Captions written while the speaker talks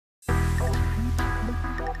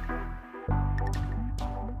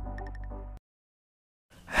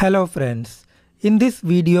Hello friends, in this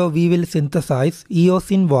video we will synthesize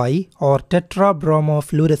Eosin Y or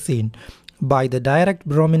tetrabromofluorescein by the direct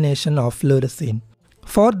bromination of fluorescein.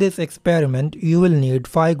 For this experiment you will need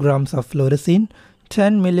 5 grams of fluorescein,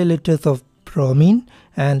 10 milliliters of bromine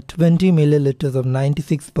and 20 milliliters of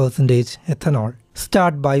 96% ethanol.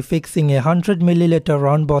 Start by fixing a 100 milliliter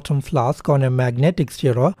round bottom flask on a magnetic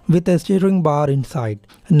stirrer with a stirring bar inside.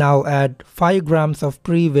 Now add 5 grams of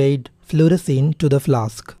pre-weighed fluorescein to the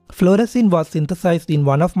flask. Fluorescein was synthesized in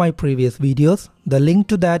one of my previous videos. The link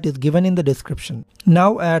to that is given in the description.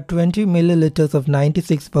 Now add 20 milliliters of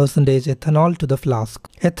 96% ethanol to the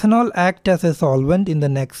flask. Ethanol acts as a solvent in the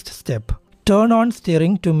next step. Turn on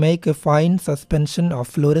stirring to make a fine suspension of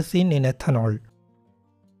fluorescein in ethanol.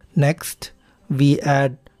 Next, we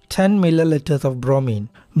add 10 milliliters of bromine.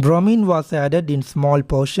 Bromine was added in small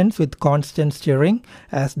portions with constant stirring,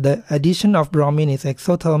 as the addition of bromine is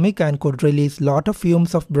exothermic and could release lot of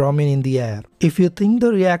fumes of bromine in the air. If you think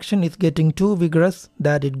the reaction is getting too vigorous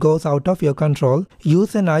that it goes out of your control,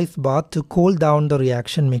 use an ice bath to cool down the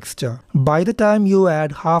reaction mixture. By the time you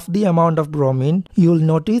add half the amount of bromine, you'll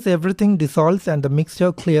notice everything dissolves and the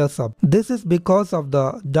mixture clears up. This is because of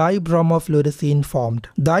the dibromofluorescein formed.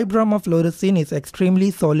 Dibromofluorescein is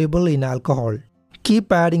extremely soluble in alcohol.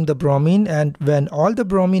 Keep adding the bromine, and when all the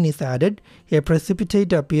bromine is added, a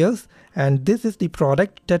precipitate appears, and this is the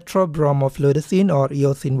product tetrabromofluorescein or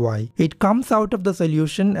Eosin Y. It comes out of the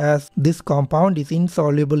solution as this compound is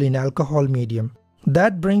insoluble in alcohol medium.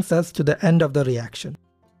 That brings us to the end of the reaction.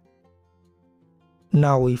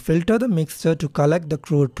 Now we filter the mixture to collect the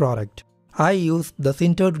crude product. I used the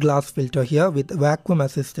sintered glass filter here with vacuum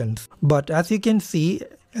assistance, but as you can see,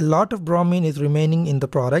 a lot of bromine is remaining in the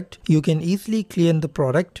product. You can easily clean the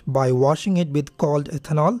product by washing it with cold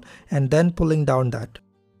ethanol and then pulling down that.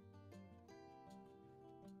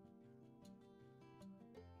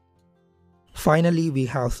 Finally, we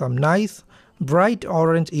have some nice bright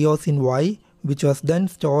orange Eosin Y, which was then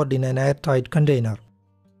stored in an airtight container.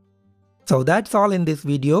 So that's all in this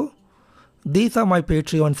video. These are my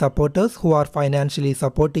Patreon supporters who are financially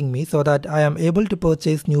supporting me so that I am able to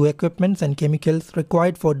purchase new equipments and chemicals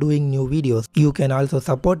required for doing new videos. You can also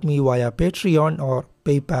support me via Patreon or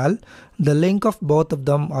PayPal. The link of both of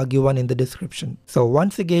them are given in the description. So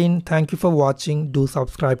once again, thank you for watching. Do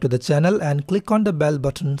subscribe to the channel and click on the bell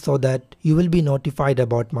button so that you will be notified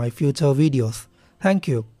about my future videos. Thank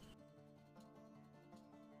you.